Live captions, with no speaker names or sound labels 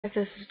This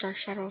is Dark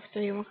Shadow of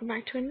 3 and welcome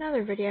back to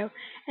another video,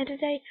 and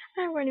today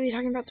I'm going to be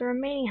talking about the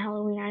remaining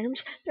Halloween items.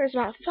 There's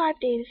about 5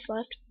 days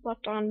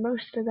left on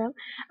most of them,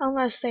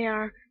 unless they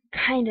are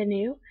kinda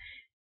new,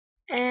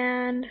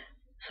 and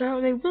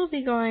so they will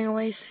be going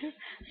away soon,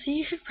 so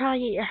you should probably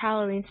get your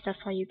Halloween stuff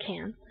while you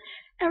can.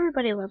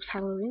 Everybody loves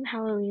Halloween.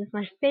 Halloween is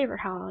my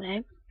favorite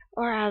holiday,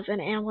 or as in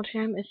Animal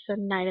Jam, it's the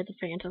Night of the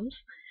Phantoms.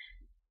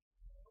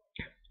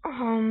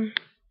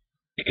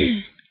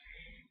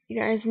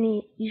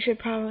 You should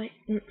probably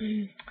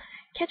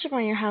catch up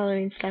on your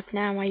Halloween stuff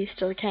now while you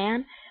still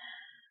can.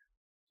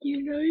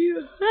 You know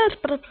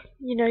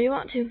you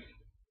want to.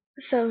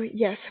 So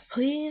yes,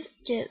 please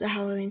get the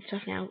Halloween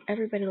stuff now.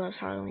 Everybody loves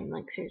Halloween,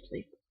 like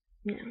seriously.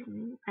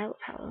 I love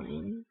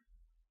Halloween.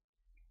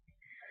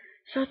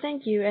 So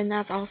thank you, and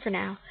that's all for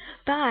now.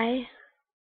 Bye!